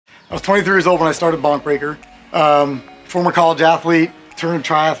I was 23 years old when I started Bonkbreaker. Former college athlete, turned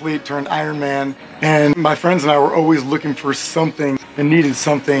triathlete, turned Ironman. And my friends and I were always looking for something and needed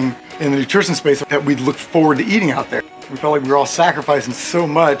something in the nutrition space that we'd look forward to eating out there. We felt like we were all sacrificing so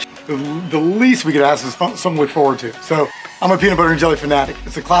much. The least we could ask is something to look forward to. So I'm a peanut butter and jelly fanatic.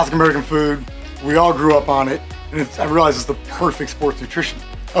 It's a classic American food. We all grew up on it. And I realized it's the perfect sports nutrition.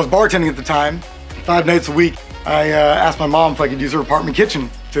 I was bartending at the time. 5 nights a week, I asked my mom if I could use her apartment kitchen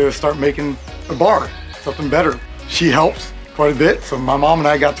to start making a bar, something better. She helped quite a bit, so my mom and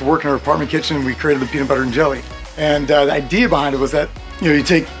I got to work in her apartment kitchen and we created the peanut butter and jelly. And the idea behind it was that you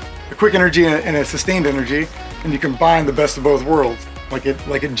take a quick energy and a sustained energy and you combine the best of both worlds, like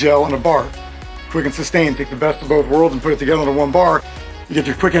a gel and a bar. Quick and sustained, take the best of both worlds and put it together into one bar. You get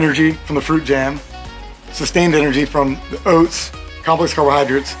your quick energy from the fruit jam, sustained energy from the oats, complex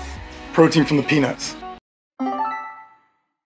carbohydrates, protein from the peanuts.